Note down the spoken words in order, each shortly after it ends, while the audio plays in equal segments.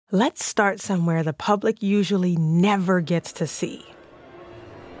Let's start somewhere the public usually never gets to see.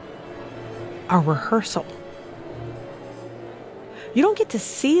 A rehearsal. You don't get to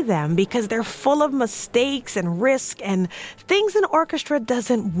see them because they're full of mistakes and risk and things an orchestra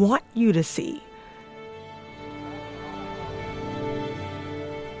doesn't want you to see.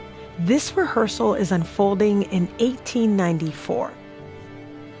 This rehearsal is unfolding in 1894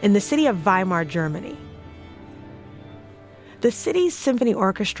 in the city of Weimar, Germany. The city's symphony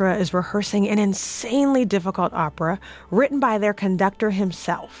orchestra is rehearsing an insanely difficult opera written by their conductor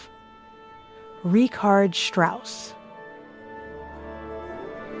himself, Richard Strauss.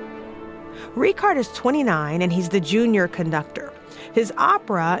 Richard is 29 and he's the junior conductor. His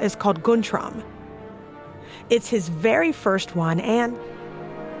opera is called Guntram. It's his very first one and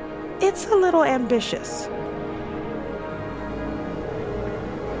it's a little ambitious.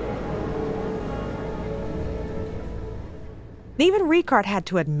 Even Richard had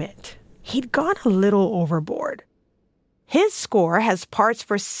to admit, he'd gone a little overboard. His score has parts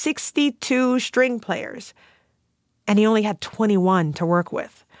for 62 string players, and he only had 21 to work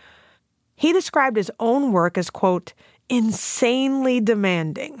with. He described his own work as, quote, insanely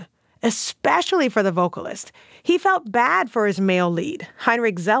demanding, especially for the vocalist. He felt bad for his male lead,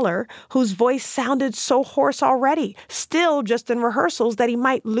 Heinrich Zeller, whose voice sounded so hoarse already, still just in rehearsals, that he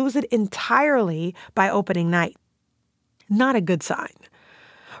might lose it entirely by opening night. Not a good sign.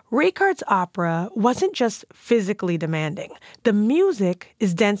 Richard's opera wasn't just physically demanding. The music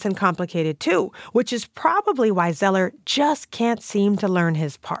is dense and complicated too, which is probably why Zeller just can't seem to learn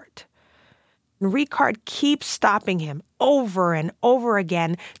his part. Richard keeps stopping him over and over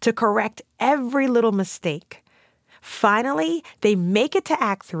again to correct every little mistake. Finally, they make it to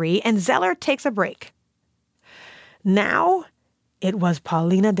Act 3 and Zeller takes a break. Now, it was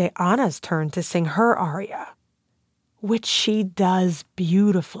Paulina de Anna's turn to sing her aria, which she does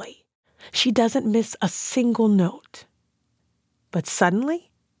beautifully. She doesn't miss a single note. But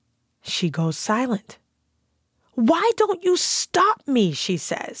suddenly, she goes silent. "Why don't you stop me?" she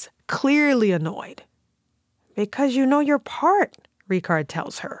says, clearly annoyed. "Because you know your part," Richard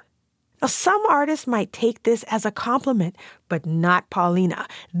tells her. Now, some artists might take this as a compliment, but not Paulina.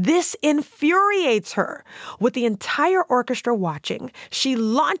 This infuriates her. With the entire orchestra watching, she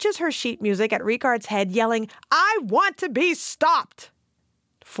launches her sheet music at Richard's head, yelling, "I want to be stopped!"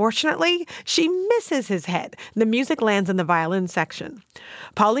 Fortunately, she misses his head. The music lands in the violin section.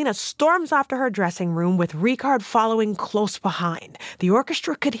 Paulina storms off to her dressing room with Richard following close behind. The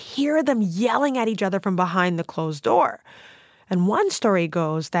orchestra could hear them yelling at each other from behind the closed door. And one story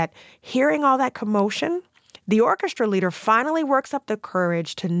goes that hearing all that commotion, the orchestra leader finally works up the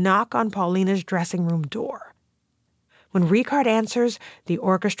courage to knock on Paulina's dressing room door. When Richard answers, the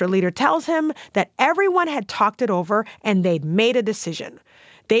orchestra leader tells him that everyone had talked it over and they'd made a decision.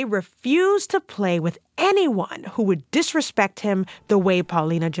 They refused to play with anyone who would disrespect him the way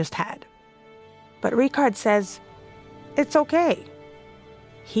Paulina just had. But Richard says, it's okay.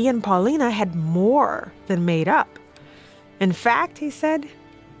 He and Paulina had more than made up. In fact, he said,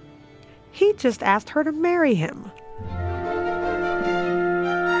 he just asked her to marry him.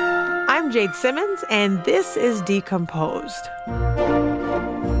 I'm Jade Simmons, and this is Decomposed.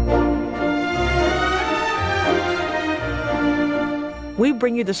 We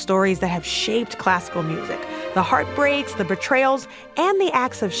bring you the stories that have shaped classical music, the heartbreaks, the betrayals, and the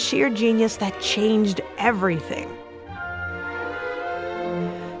acts of sheer genius that changed everything.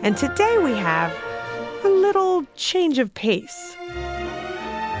 And today we have a little change of pace.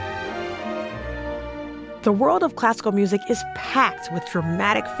 The world of classical music is packed with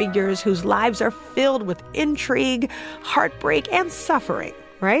dramatic figures whose lives are filled with intrigue, heartbreak, and suffering,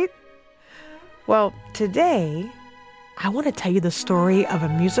 right? Well, today, I want to tell you the story of a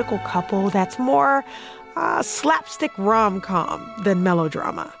musical couple that's more slapstick rom-com than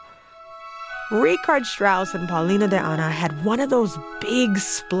melodrama. Richard Strauss and Paulina de Anna had one of those big,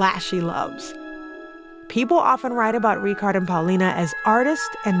 splashy loves. People often write about Richard and Paulina as artist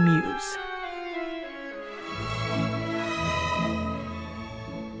and muse.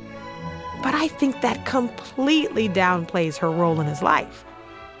 But I think that completely downplays her role in his life.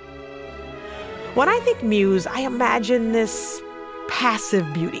 When I think muse, I imagine this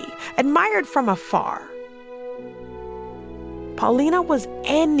passive beauty, admired from afar. Paulina was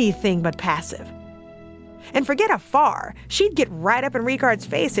anything but passive. And forget afar, she'd get right up in Richard's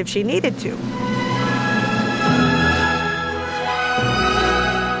face if she needed to.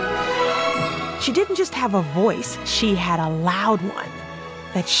 She didn't just have a voice, she had a loud one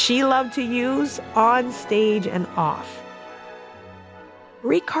that she loved to use on stage and off.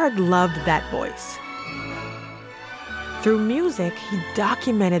 Richard loved that voice. Through music, he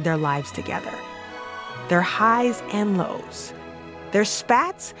documented their lives together, their highs and lows, their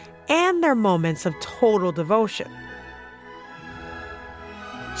spats and their moments of total devotion.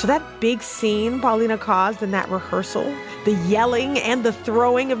 So that big scene Paulina caused in that rehearsal, the yelling and the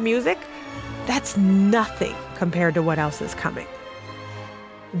throwing of music, that's nothing compared to what else is coming.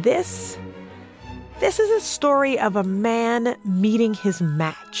 This is a story of a man meeting his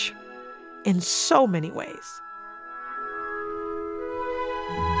match in so many ways.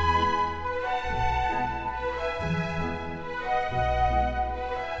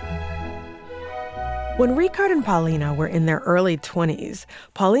 When Ricard and Paulina were in their early 20s,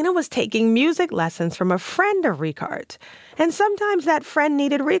 Paulina was taking music lessons from a friend of Ricard's, and sometimes that friend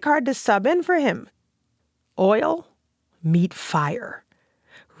needed Ricard to sub in for him. Oil meet fire.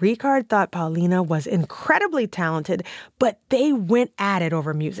 Ricard thought Paulina was incredibly talented, but they went at it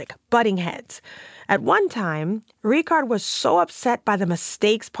over music, butting heads. At one time, Ricard was so upset by the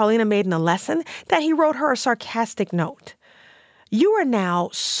mistakes Paulina made in a lesson that he wrote her a sarcastic note. You are now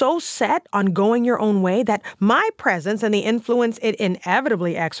so set on going your own way that my presence and the influence it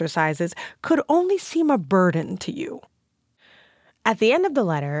inevitably exercises could only seem a burden to you. At the end of the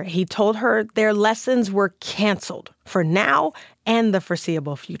letter, he told her their lessons were canceled for now and the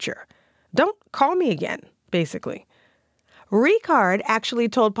foreseeable future. Don't call me again, basically. Ricard actually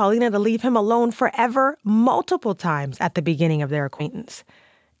told Paulina to leave him alone forever multiple times at the beginning of their acquaintance.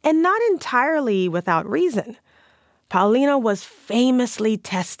 And not entirely without reason. Paulina was famously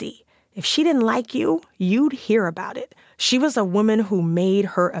testy. If she didn't like you, you'd hear about it. She was a woman who made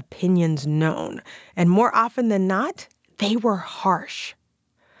her opinions known. And more often than not, they were harsh.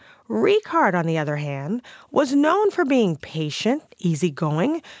 Ricard, on the other hand, was known for being patient,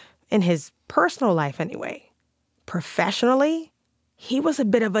 easygoing, in his personal life anyway. Professionally, he was a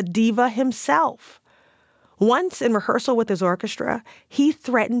bit of a diva himself. Once in rehearsal with his orchestra, he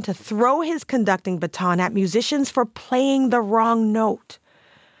threatened to throw his conducting baton at musicians for playing the wrong note.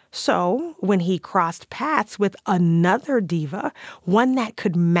 So, when he crossed paths with another diva, one that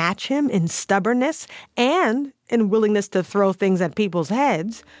could match him in stubbornness and in willingness to throw things at people's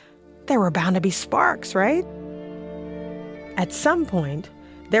heads, there were bound to be sparks, right? At some point,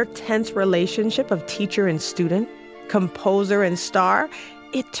 their tense relationship of teacher and student, composer and star,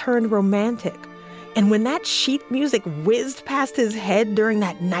 it turned romantic. And when that sheet music whizzed past his head during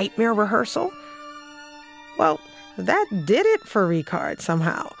that nightmare rehearsal, well, that did it for Ricard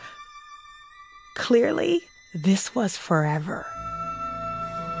somehow. Clearly, this was forever.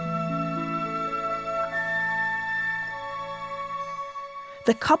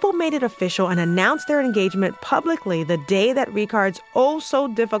 The couple made it official and announced their engagement publicly the day that Ricard's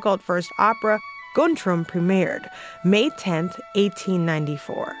oh-so-difficult first opera, Guntram, premiered, May 10th,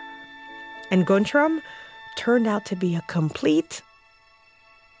 1894. And Guntram turned out to be a complete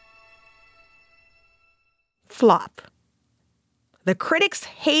flop. The critics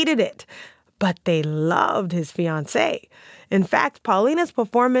hated it, but they loved his fiancée. In fact, Paulina's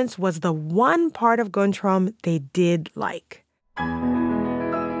performance was the one part of Guntram they did like.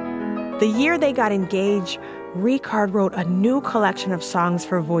 The year they got engaged, Ricard wrote a new collection of songs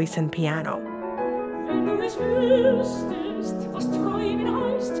for voice and piano.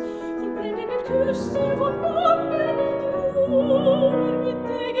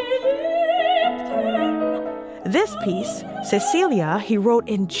 This piece, Cecilia, he wrote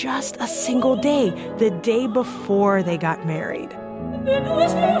in just a single day, the day before they got married.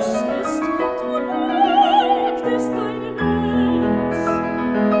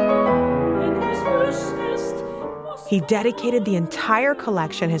 He dedicated the entire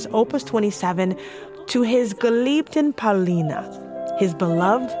collection, his Opus 27, to his Geliebten Paulina, his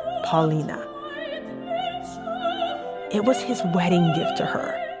beloved Paulina. It was his wedding gift to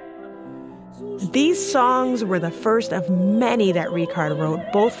her. These songs were the first of many that Ricard wrote,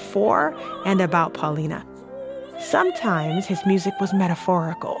 both for and about Paulina. Sometimes his music was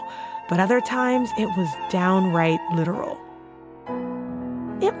metaphorical, but other times it was downright literal.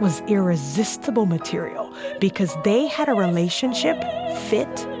 It was irresistible material because they had a relationship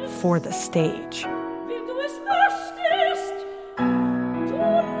fit for the stage.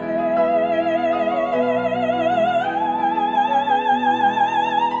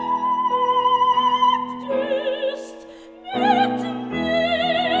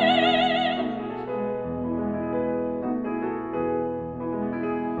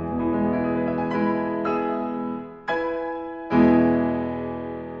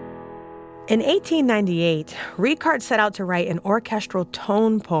 In 1898, Ricard set out to write an orchestral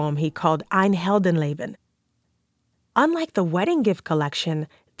tone poem he called Ein Heldenleben. Unlike the wedding gift collection,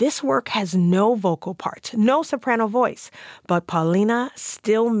 This work has no vocal parts, no soprano voice, but Paulina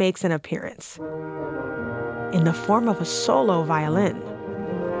still makes an appearance in the form of a solo violin.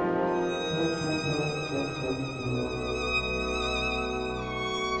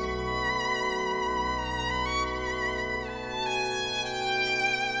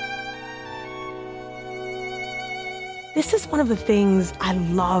 This is one of the things I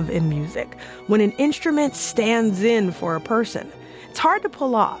love in music, when an instrument stands in for a person. It's hard to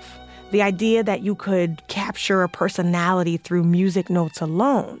pull off, the idea that you could capture a personality through music notes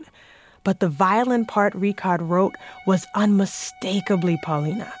alone. But the violin part Ricard wrote was unmistakably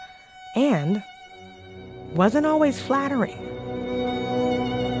Paulina, and wasn't always flattering.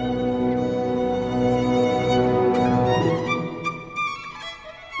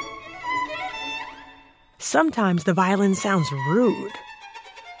 Sometimes the violin sounds rude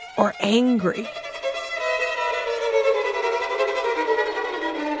or angry.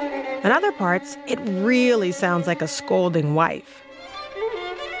 In other parts, it really sounds like a scolding wife.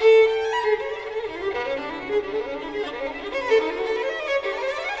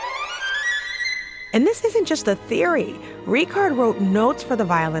 And this isn't just a theory. Ricard wrote notes for the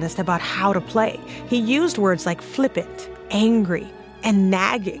violinist about how to play. He used words like flippant, angry, and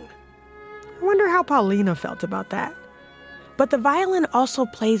nagging. I wonder how Paulina felt about that. But the violin also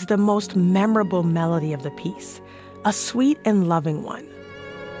plays the most memorable melody of the piece, a sweet and loving one.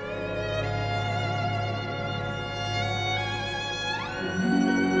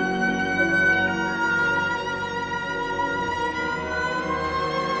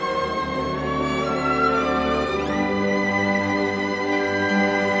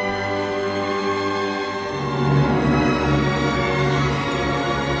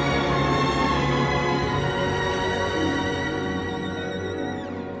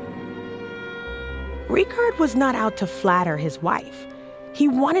 Ricard was not out to flatter his wife. He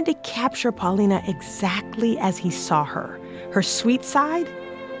wanted to capture Paulina exactly as he saw her sweet side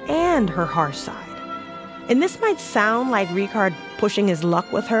and her harsh side. And this might sound like Ricard pushing his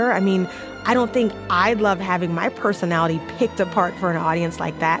luck with her. I mean, I don't think I'd love having my personality picked apart for an audience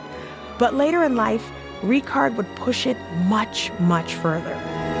like that. But later in life, Ricard would push it much, much further.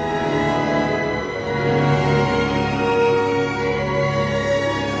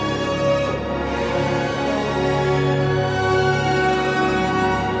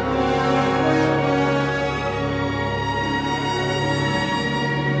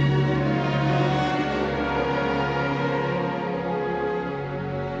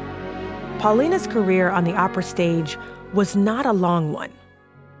 Paulina's career on the opera stage was not a long one.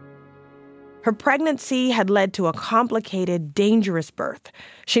 Her pregnancy had led to a complicated, dangerous birth.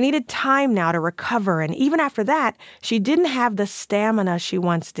 She needed time now to recover, and even after that, she didn't have the stamina she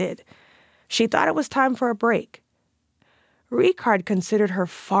once did. She thought it was time for a break. Ricard considered her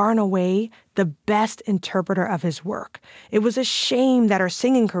far and away the best interpreter of his work. It was a shame that her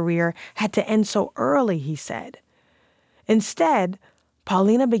singing career had to end so early, he said. Instead,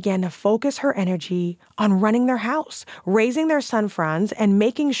 Paulina began to focus her energy on running their house, raising their son Franz, and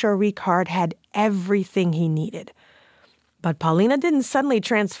making sure Ricard had everything he needed. But Paulina didn't suddenly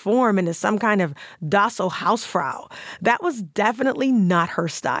transform into some kind of docile housefrau. That was definitely not her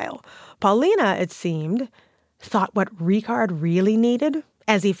style. Paulina, it seemed, thought what Ricard really needed,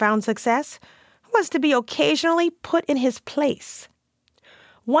 as he found success, was to be occasionally put in his place.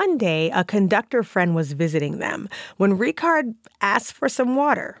 One day, a conductor friend was visiting them when Ricard asked for some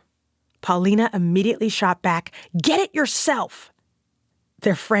water. Paulina immediately shot back, "Get it yourself!"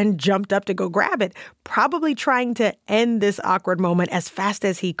 Their friend jumped up to go grab it, probably trying to end this awkward moment as fast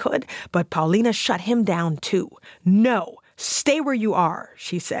as he could, but Paulina shut him down too. "No, stay where you are,"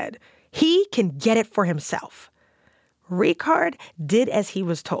 she said. "He can get it for himself." Ricard did as he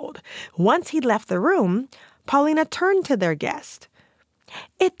was told. Once he'd left the room, Paulina turned to their guest.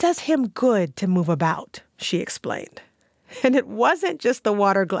 "It does him good to move about," she explained. And it wasn't just the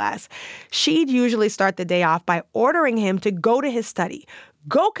water glass. She'd usually start the day off by ordering him to go to his study.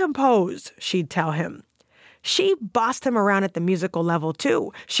 "Go compose," she'd tell him. She bossed him around at the musical level,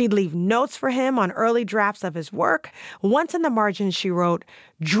 too. She'd leave notes for him on early drafts of his work. Once in the margins, she wrote,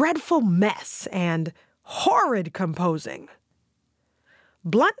 "Dreadful mess," and "horrid composing."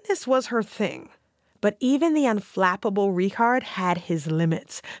 Bluntness was her thing. But even the unflappable Ricard had his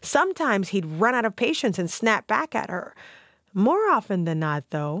limits. Sometimes he'd run out of patience and snap back at her. More often than not,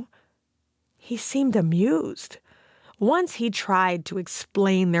 though, he seemed amused. Once he tried to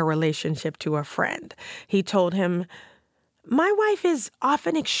explain their relationship to a friend. He told him, "My wife is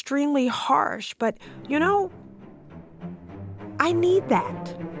often extremely harsh, but, I need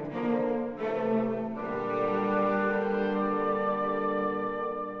that."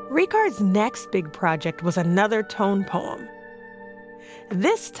 Ricard's next big project was another tone poem.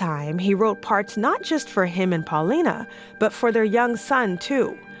 This time, he wrote parts not just for him and Paulina, but for their young son,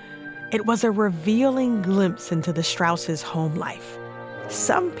 too. It was a revealing glimpse into the Strauss' home life.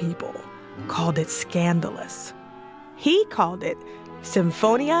 Some people called it scandalous. He called it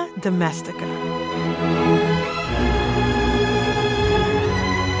Symphonia Domestica.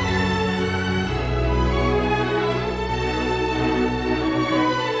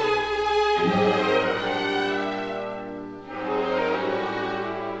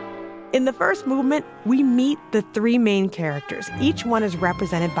 In the first movement, we meet the three main characters. Each one is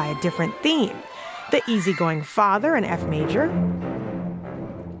represented by a different theme. The easygoing father in F major,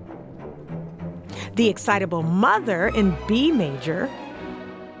 the excitable mother in B major,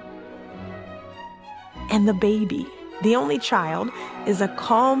 and the baby, the only child, is a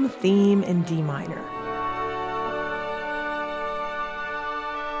calm theme in D minor.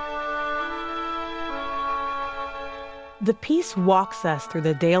 The piece walks us through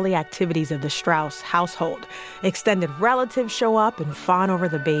the daily activities of the Strauss household. Extended relatives show up and fawn over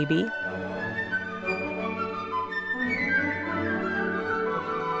the baby.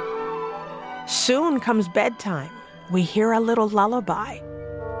 Soon comes bedtime. We hear a little lullaby.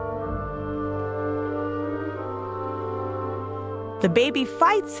 The baby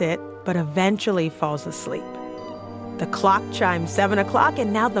fights it, but eventually falls asleep. The clock chimes 7 o'clock,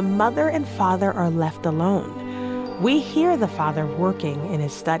 and now the mother and father are left alone. We hear the father working in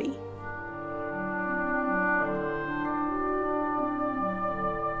his study.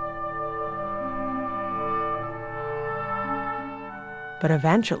 But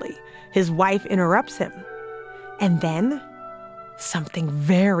eventually, his wife interrupts him. And then, something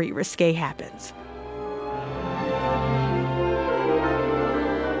very risque happens.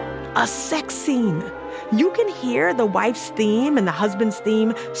 A sex scene. You can hear the wife's theme and the husband's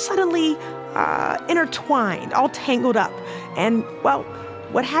theme suddenly intertwined, all tangled up. And, well,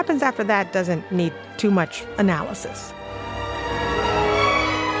 what happens after that doesn't need too much analysis.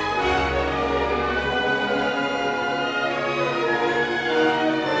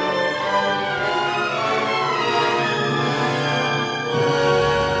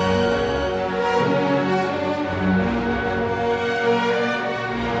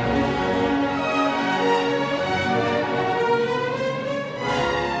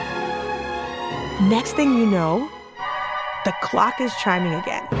 Next thing you know, the clock is chiming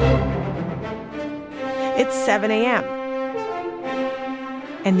again. It's 7 a.m.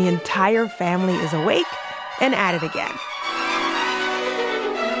 And the entire family is awake and at it again.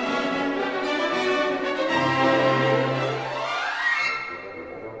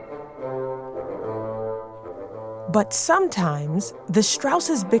 But sometimes, the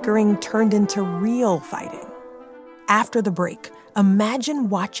Strauss' bickering turned into real fighting. After the break, imagine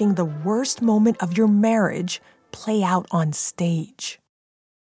watching the worst moment of your marriage play out on stage.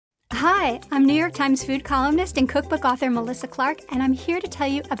 Hi, I'm New York Times food columnist and cookbook author Melissa Clark, and I'm here to tell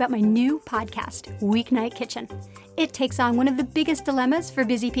you about my new podcast, Weeknight Kitchen. It takes on one of the biggest dilemmas for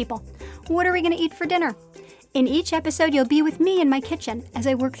busy people. What are we going to eat for dinner? In each episode, you'll be with me in my kitchen as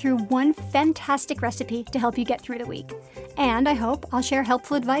I work through one fantastic recipe to help you get through the week. And I hope I'll share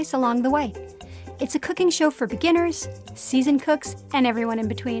helpful advice along the way. It's a cooking show for beginners, seasoned cooks, and everyone in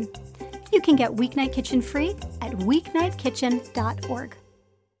between. You can get Weeknight Kitchen free at weeknightkitchen.org.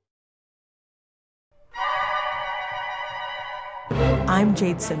 I'm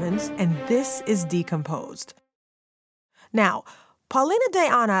Jade Simmons, and this is Decomposed. Now, Paulina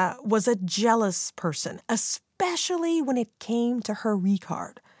Diana was a jealous person, especially when it came to her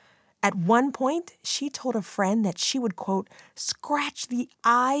Ricard. At one point, she told a friend that she would, quote, scratch the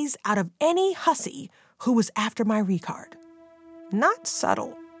eyes out of any hussy who was after my Ricard. Not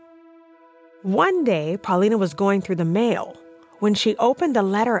subtle. One day, Paulina was going through the mail when she opened a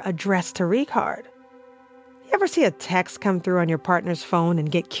letter addressed to Ricard. You ever see a text come through on your partner's phone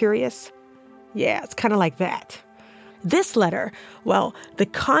and get curious? Yeah, it's kind of like that. This letter, well, the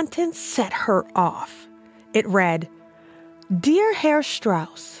contents set her off. It read, Dear Herr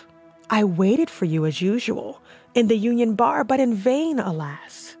Strauss, I waited for you as usual in the Union Bar, but in vain,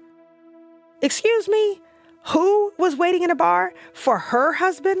 alas. Excuse me? Who was waiting in a bar for her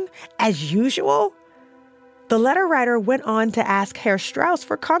husband as usual? The letter writer went on to ask Herr Strauss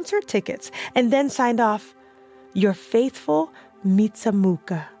for concert tickets and then signed off, Your faithful Mitza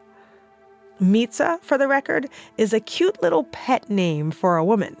Muka. Mitza, for the record, is a cute little pet name for a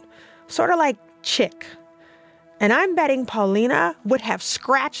woman, sort of like Chick. And I'm betting Paulina would have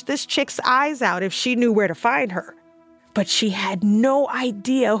scratched this chick's eyes out if she knew where to find her. But she had no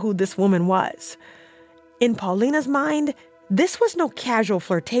idea who this woman was. In Paulina's mind, This was no casual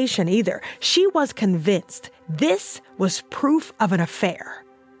flirtation either. She was convinced this was proof of an affair.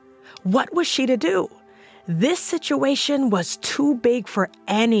 What was she to do? This situation was too big for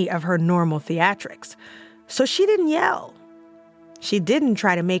any of her normal theatrics. So she didn't yell. She didn't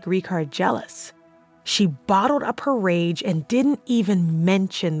try to make Ricard jealous. She bottled up her rage and didn't even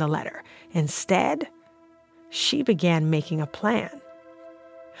mention the letter. Instead, she began making a plan.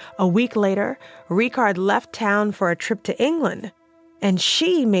 A week later, Ricard left town for a trip to England, and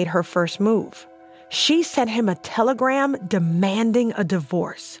she made her first move. She sent him a telegram demanding a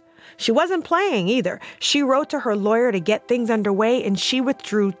divorce. She wasn't playing either. She wrote to her lawyer to get things underway, and she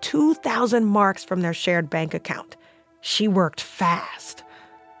withdrew 2,000 marks from their shared bank account. She worked fast.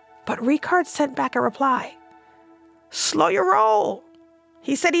 But Ricard sent back a reply. Slow your roll.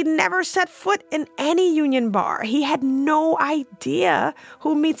 He said he'd never set foot in any union bar. He had no idea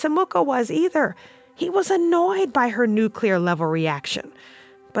who Mitsumuka was either. He was annoyed by her nuclear-level reaction.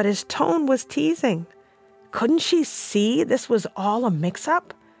 But his tone was teasing. Couldn't she see this was all a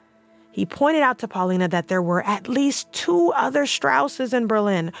mix-up? He pointed out to Paulina that there were at least 2 other Strausses in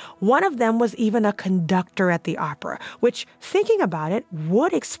Berlin. One of them was even a conductor at the opera, which, thinking about it,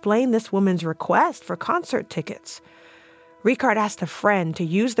 would explain this woman's request for concert tickets. Ricard asked a friend to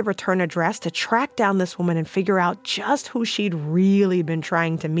use the return address to track down this woman and figure out just who she'd really been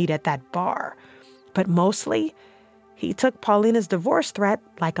trying to meet at that bar. But mostly, he took Paulina's divorce threat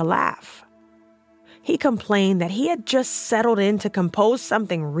like a laugh. He complained that he had just settled in to compose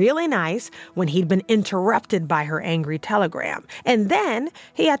something really nice when he'd been interrupted by her angry telegram. And then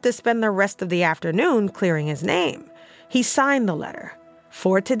he had to spend the rest of the afternoon clearing his name. He signed the letter.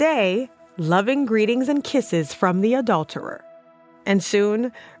 For today, loving greetings and kisses from the adulterer. And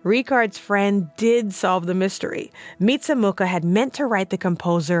soon, Ricard's friend did solve the mystery. Mitsumuka had meant to write the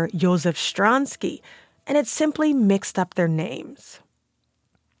composer Josef Stransky, and had simply mixed up their names.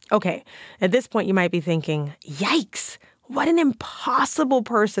 Okay, at this point you might be thinking, yikes, what an impossible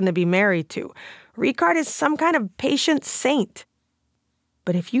person to be married to. Ricard is some kind of patient saint.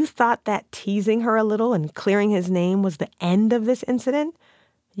 But if you thought that teasing her a little and clearing his name was the end of this incident,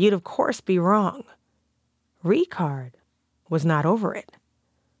 you'd of course be wrong. Ricard was not over it.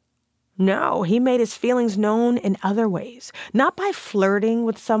 No, he made his feelings known in other ways, not by flirting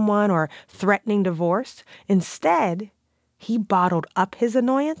with someone or threatening divorce. Instead, he bottled up his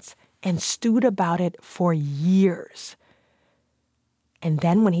annoyance and stewed about it for years. And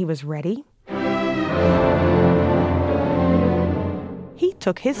then when he was ready, he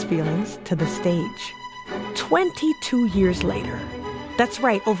took his feelings to the stage. 22 years later. That's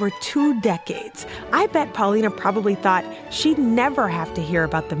right, over 2 decades. I bet Paulina probably thought she'd never have to hear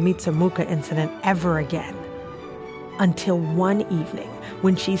about the Mitsumuka incident ever again. Until one evening,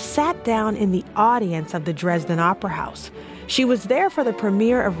 when she sat down in the audience of the Dresden Opera House. She was there for the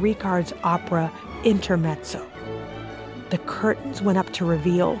premiere of Ricard's opera, Intermezzo. The curtains went up to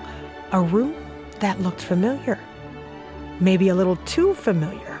reveal a room that looked familiar. Maybe a little too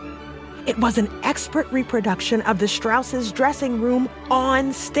familiar. It was an expert reproduction of the Strausses' dressing room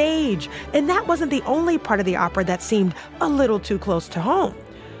on stage. And that wasn't the only part of the opera that seemed a little too close to home.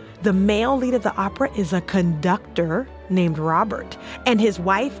 The male lead of the opera is a conductor named Robert, and his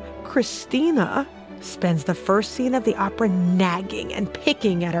wife, Christina, spends the first scene of the opera nagging and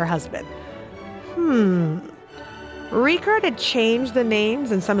picking at her husband. Ricard had changed the names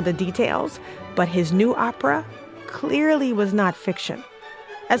and some of the details, but his new opera clearly was not fiction.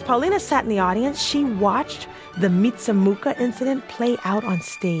 As Paulina sat in the audience, she watched the Mitsumuka incident play out on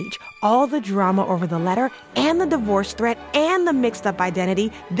stage. All the drama over the letter and the divorce threat and the mixed-up identity,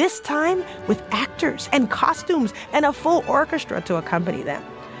 this time with actors and costumes and a full orchestra to accompany them.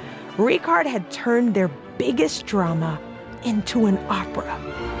 Ricard had turned their biggest drama into an opera.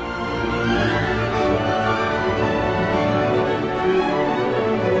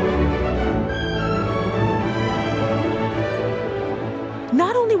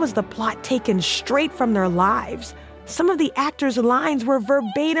 Not only was the plot taken straight from their lives, some of the actors' lines were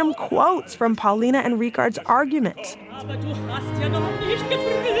verbatim quotes from Paulina and Ricard's arguments. Aber du hast ja noch nicht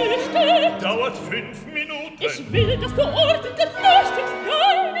gefrühstückt. Dauert 5 Minuten. Ich will, dass du ordentlich frühstückst.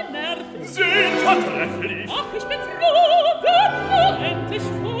 Deine Nerven sind vertrefflich. Ach, ich bin froh, wenn du endlich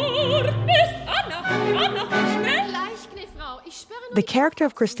fort bist. Anna, schnell. The character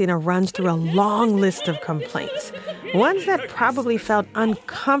of Christina runs through a long list of complaints, ones that probably felt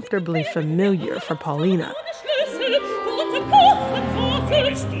uncomfortably familiar for Paulina.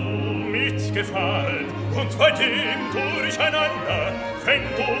 Bist du mitgefahren und bei dem Durcheinander, wenn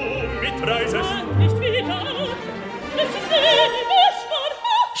du mitreisest? Nicht wieder, ich seh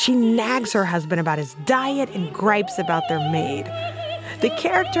mich She nags her husband about his diet and gripes about their maid. The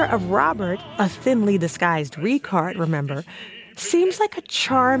character of Robert, a thinly disguised Ricard, remember, seems like a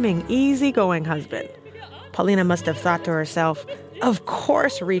charming, easygoing husband. Paulina must have thought to herself, of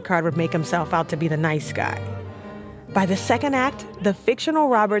course Ricard would make himself out to be the nice guy. By the second act, the fictional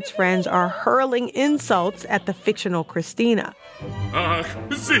Robert's friends are hurling insults at the fictional Christina. Ach,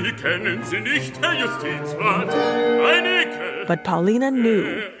 Sie kennen sie nicht, Herr Justizrat. Ein Ekel. But Paulina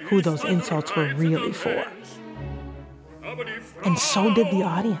knew who those insults were really for. And so did the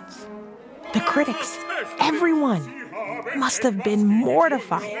audience. The critics, everyone, must have been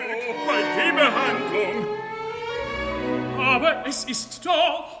mortified. Bei die Behandlung. Aber es ist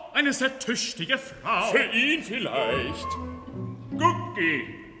doch eine sehr tüchtige Frau. Für ihn vielleicht. Gucki.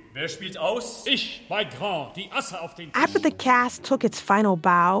 Wer spielt aus? Ich, mein Grand, die Asse auf den Tisch. After the cast took its final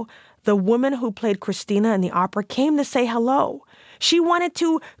bow, the woman who played Christina in the opera came to say hello. She wanted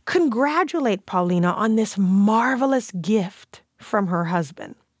to congratulate Paulina on this marvelous gift from her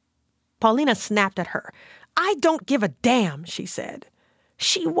husband. Paulina snapped at her. I don't give a damn, she said.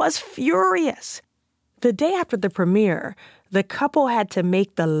 She was furious. The day after the premiere, the couple had to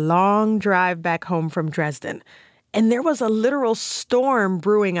make the long drive back home from Dresden, and there was a literal storm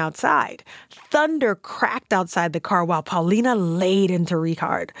brewing outside. Thunder cracked outside the car while Paulina laid into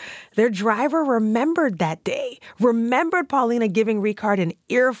Ricard. Their driver remembered that day, remembered Paulina giving Ricard an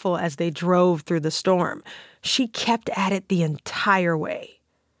earful as they drove through the storm. She kept at it the entire way.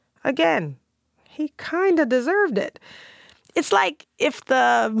 Again, he kind of deserved it. It's like if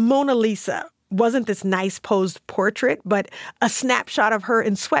the Mona Lisa wasn't this nice posed portrait, but a snapshot of her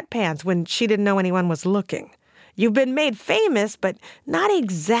in sweatpants when she didn't know anyone was looking. You've been made famous, but not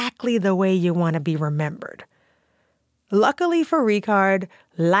exactly the way you want to be remembered. Luckily for Ricard,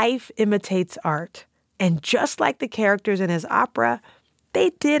 life imitates art. And just like the characters in his opera,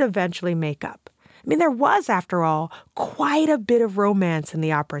 they did eventually make up. I mean, there was, after all, quite a bit of romance in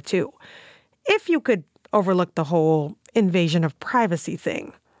the opera, too. If you could overlook the whole invasion of privacy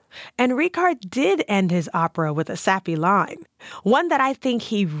thing. And Ricard did end his opera with a sappy line, one that I think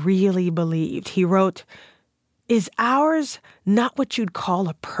he really believed. He wrote, "Is ours not what you'd call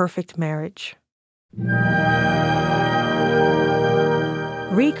a perfect marriage?"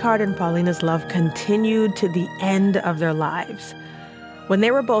 Ricard and Paulina's love continued to the end of their lives. When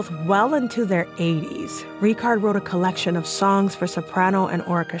they were both well into their 80s, Ricard wrote a collection of songs for soprano and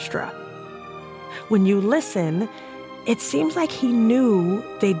orchestra. When you listen, it seems like he knew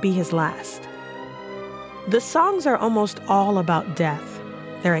they'd be his last. The songs are almost all about death.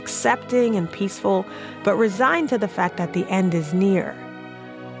 They're accepting and peaceful, but resigned to the fact that the end is near.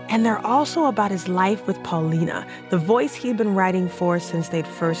 And they're also about his life with Paulina, the voice he'd been writing for since they'd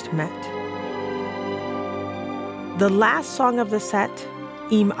first met. The last song of the set,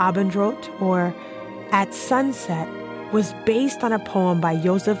 Im Abendrot, or At Sunset, was based on a poem by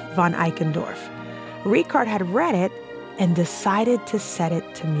Joseph von Eichendorff. Ricard had read it and decided to set it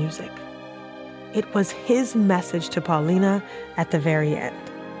to music. It was his message to Paulina at the very end.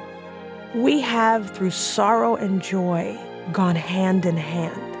 We have, through sorrow and joy, gone hand in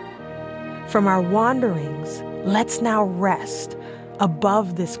hand. From our wanderings, let's now rest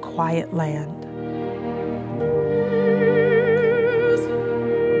above this quiet land.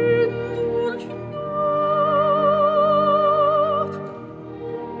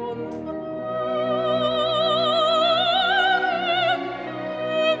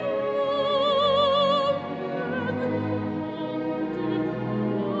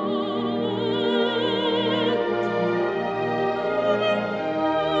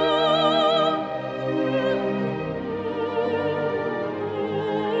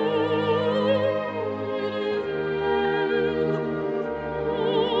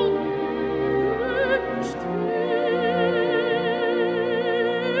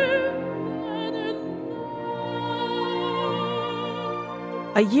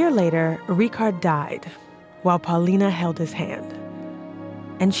 A year later, Ricard died while Paulina held his hand,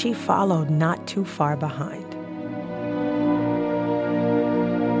 and she followed not too far behind.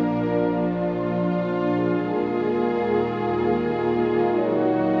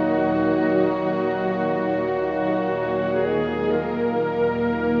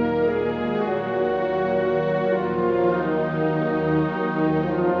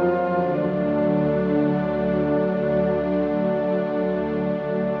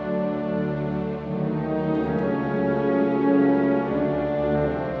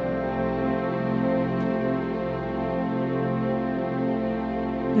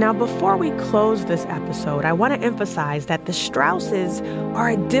 Now, before we close this episode, I want to emphasize that the Strausses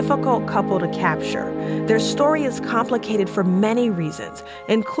are a difficult couple to capture. Their story is complicated for many reasons,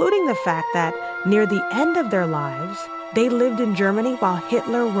 including the fact that near the end of their lives, they lived in Germany while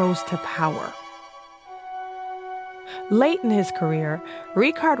Hitler rose to power. Late in his career,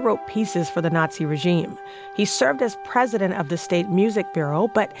 Richard wrote pieces for the Nazi regime. He served as president of the State Music Bureau,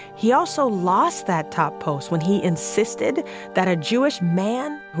 but he also lost that top post when he insisted that a Jewish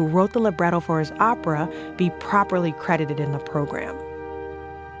man who wrote the libretto for his opera be properly credited in the program.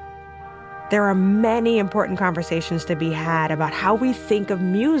 There are many important conversations to be had about how we think of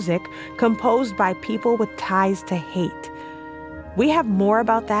music composed by people with ties to hate. We have more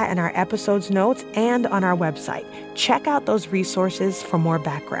about that in our episode's notes and on our website. Check out those resources for more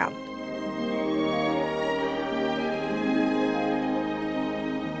background.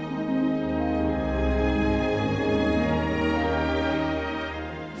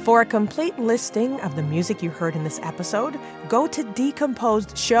 For a complete listing of the music you heard in this episode, go to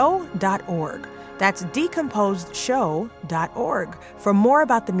decomposedshow.org. That's decomposedshow.org for more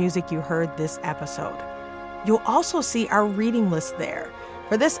about the music you heard this episode. You'll also see our reading list there.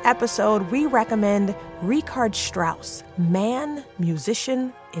 For this episode, we recommend Richard Strauss, Man,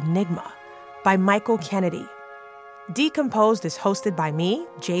 Musician, Enigma by Michael Kennedy. Decomposed is hosted by me,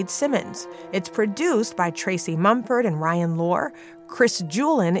 Jade Simmons. It's produced by Tracy Mumford and Ryan Lohr. Chris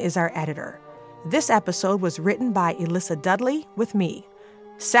Julin is our editor. This episode was written by Elissa Dudley with me.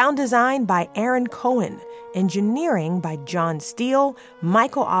 Sound design by Aaron Cohen. Engineering by John Steele,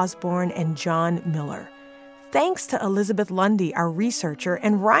 Michael Osborne, and John Miller. Thanks to Elizabeth Lundy, our researcher,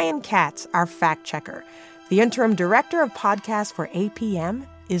 and Ryan Katz, our fact-checker. The interim director of podcasts for APM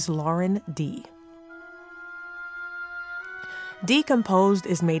is Lauren D. Decomposed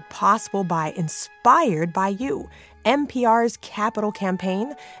is made possible by Inspired by You, NPR's capital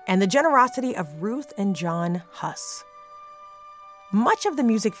campaign, and the generosity of Ruth and John Huss. Much of the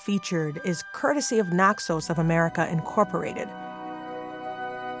music featured is courtesy of Naxos of America Incorporated.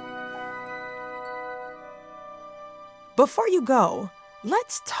 Before you go,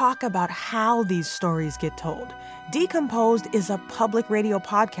 let's talk about how these stories get told. Decomposed is a public radio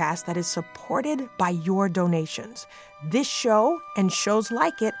podcast that is supported by your donations. This show and shows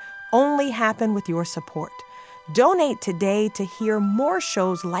like it only happen with your support. Donate today to hear more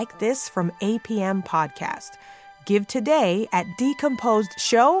shows like this from APM Podcast. Give today at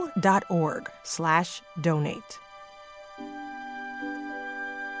decomposedshow.org/donate.